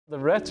The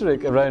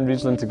rhetoric around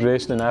regional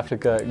integration in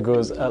Africa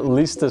goes at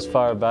least as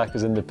far back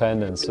as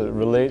independence. So it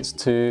relates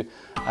to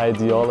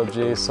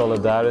ideology,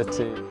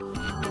 solidarity.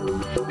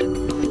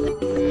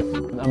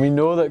 And we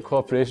know that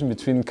cooperation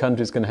between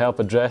countries can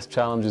help address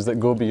challenges that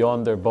go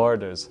beyond their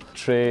borders.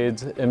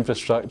 Trade,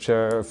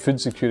 infrastructure,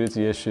 food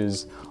security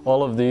issues,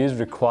 all of these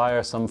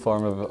require some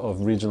form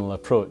of regional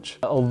approach.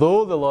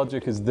 Although the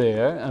logic is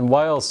there, and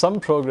while some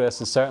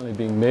progress is certainly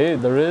being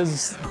made, there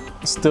is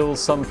still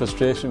some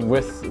frustration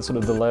with sort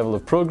of the level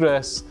of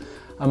progress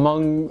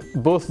among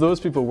both those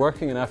people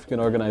working in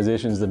African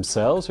organisations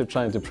themselves who are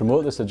trying to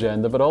promote this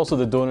agenda, but also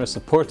the donors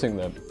supporting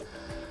them.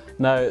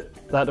 Now,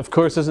 that of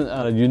course isn't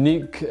a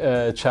unique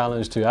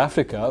challenge to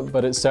Africa,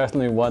 but it's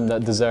certainly one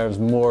that deserves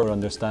more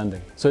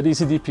understanding. So at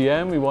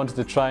ECDPM we wanted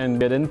to try and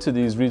get into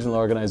these regional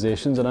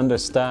organisations and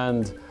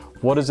understand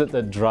what is it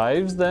that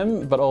drives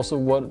them, but also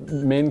what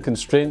main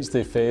constraints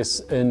they face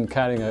in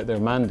carrying out their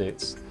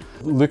mandates.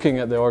 Looking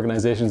at the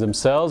organisations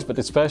themselves, but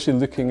especially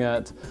looking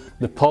at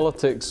the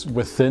politics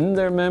within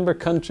their member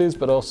countries,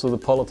 but also the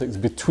politics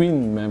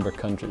between member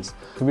countries.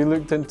 We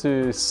looked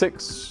into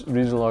 6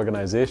 regional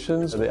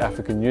organisations: the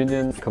African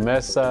Union,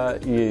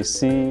 COMESA,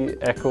 EAC,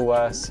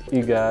 ECOWAS,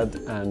 IGAD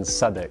and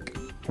SADC.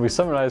 We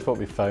summarised what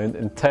we found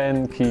in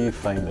 10 key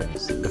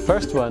findings. The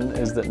first one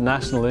is that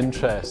national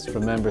interests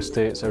from member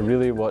states are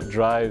really what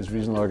drives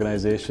regional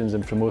organisations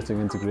in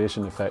promoting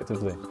integration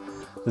effectively.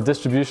 The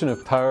distribution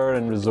of power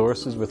and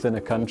resources within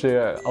a country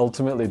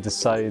ultimately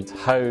decide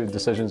how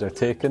decisions are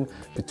taken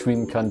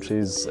between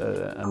countries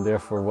and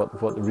therefore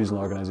what the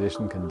regional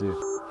organisation can do.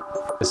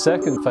 The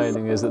second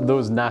finding is that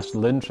those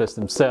national interests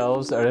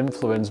themselves are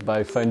influenced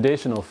by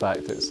foundational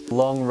factors,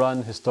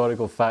 long-run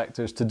historical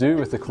factors to do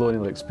with the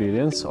colonial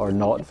experience, or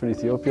not for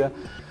Ethiopia,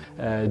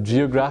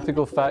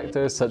 geographical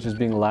factors such as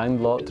being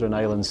landlocked or an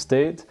island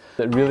state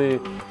that really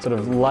sort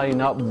of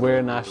line up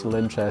where national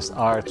interests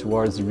are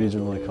towards the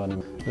regional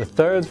economy. The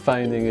third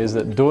finding is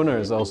that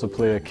donors also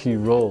play a key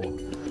role.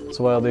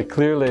 So while they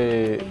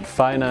clearly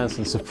finance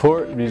and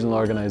support regional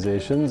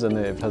organisations and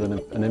they've had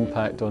an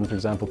impact on, for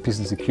example, peace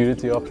and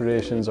security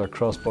operations or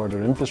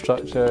cross-border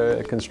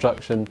infrastructure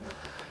construction,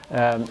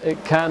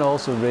 it can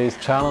also raise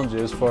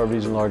challenges for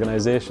regional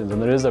organisations,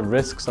 and there is a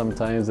risk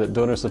sometimes that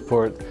donor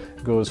support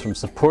goes from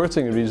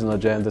supporting a regional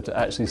agenda to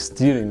actually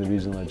steering the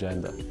regional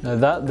agenda. Now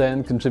that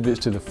then contributes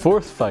to the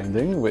fourth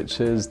finding, which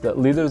is that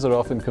leaders are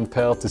often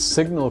compelled to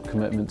signal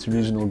commitment to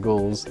regional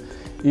goals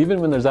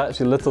even when there's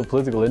actually little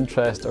political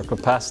interest or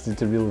capacity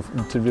to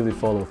really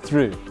follow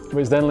through.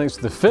 Which then links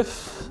to the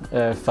fifth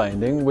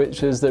finding,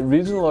 which is that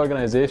regional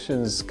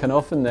organisations can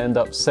often end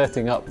up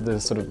setting up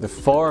the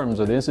forms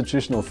or the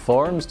institutional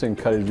forms to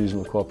encourage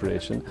regional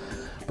cooperation,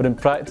 but in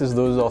practice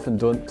those often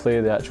don't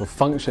play the actual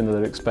function that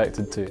they're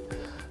expected to.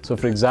 So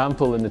for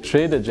example, in the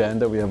trade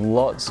agenda we have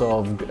lots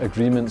of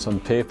agreements on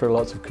paper,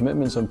 lots of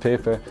commitments on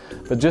paper,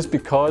 but just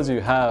because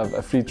you have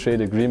a free trade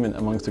agreement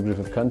amongst a group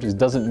of countries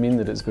doesn't mean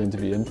that it's going to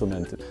be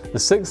implemented. The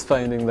sixth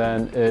finding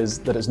then is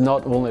that it's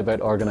not only about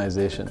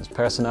organisations.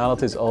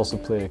 Personalities also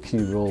play a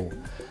key role.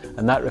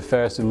 And that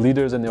refers to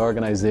leaders in the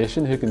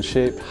organisation who can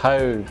shape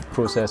how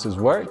processes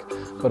work,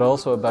 but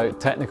also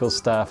about technical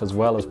staff as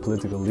well as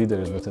political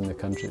leaders within the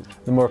country.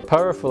 The more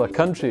powerful a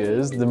country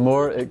is, the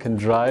more it can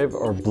drive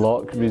or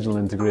block regional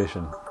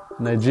integration.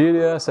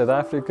 Nigeria, South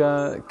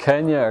Africa,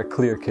 Kenya are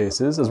clear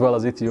cases, as well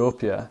as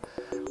Ethiopia,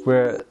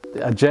 where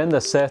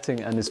agenda setting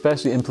and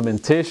especially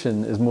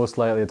implementation is most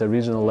likely at a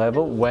regional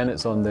level when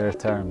it's on their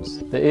terms.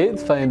 The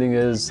eighth finding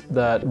is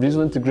that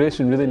regional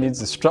integration really needs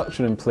the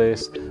structure in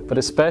place, but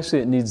especially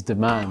it needs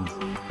demand.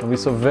 And we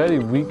saw very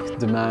weak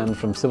demand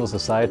from civil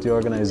society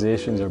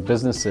organisations or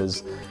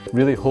businesses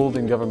really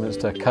holding governments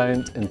to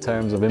account in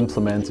terms of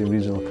implementing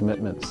regional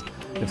commitments.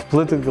 If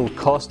political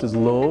cost is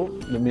low,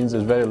 that means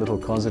there's very little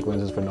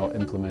consequences for not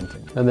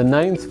implementing. And the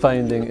ninth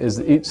finding is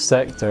that each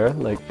sector,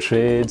 like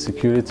trade,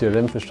 security or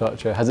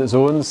infrastructure, has its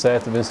own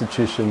set of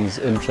institutions,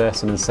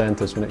 interests and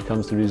incentives when it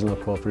comes to regional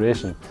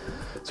cooperation.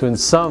 So in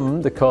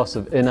some, the costs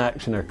of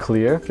inaction are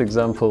clear, for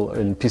example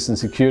in peace and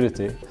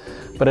security,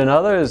 but in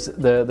others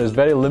there's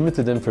very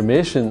limited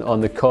information on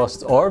the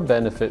costs or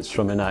benefits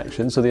from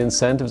inaction, so the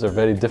incentives are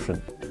very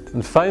different.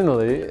 And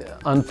finally,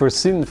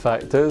 unforeseen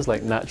factors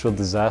like natural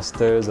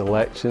disasters,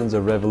 elections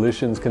or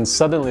revolutions can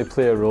suddenly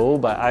play a role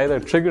by either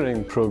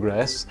triggering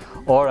progress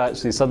or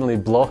actually suddenly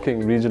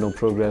blocking regional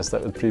progress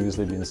that had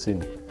previously been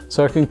seen.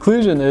 So our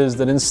conclusion is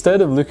that instead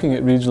of looking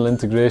at regional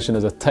integration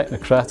as a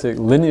technocratic,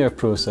 linear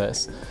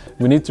process,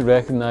 we need to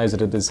recognise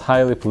that it is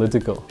highly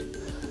political.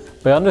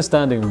 By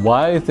understanding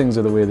why things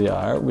are the way they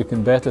are, we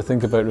can better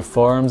think about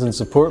reforms and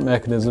support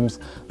mechanisms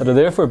that are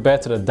therefore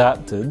better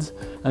adapted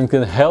and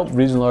can help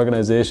regional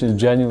organisations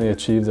genuinely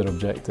achieve their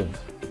objective.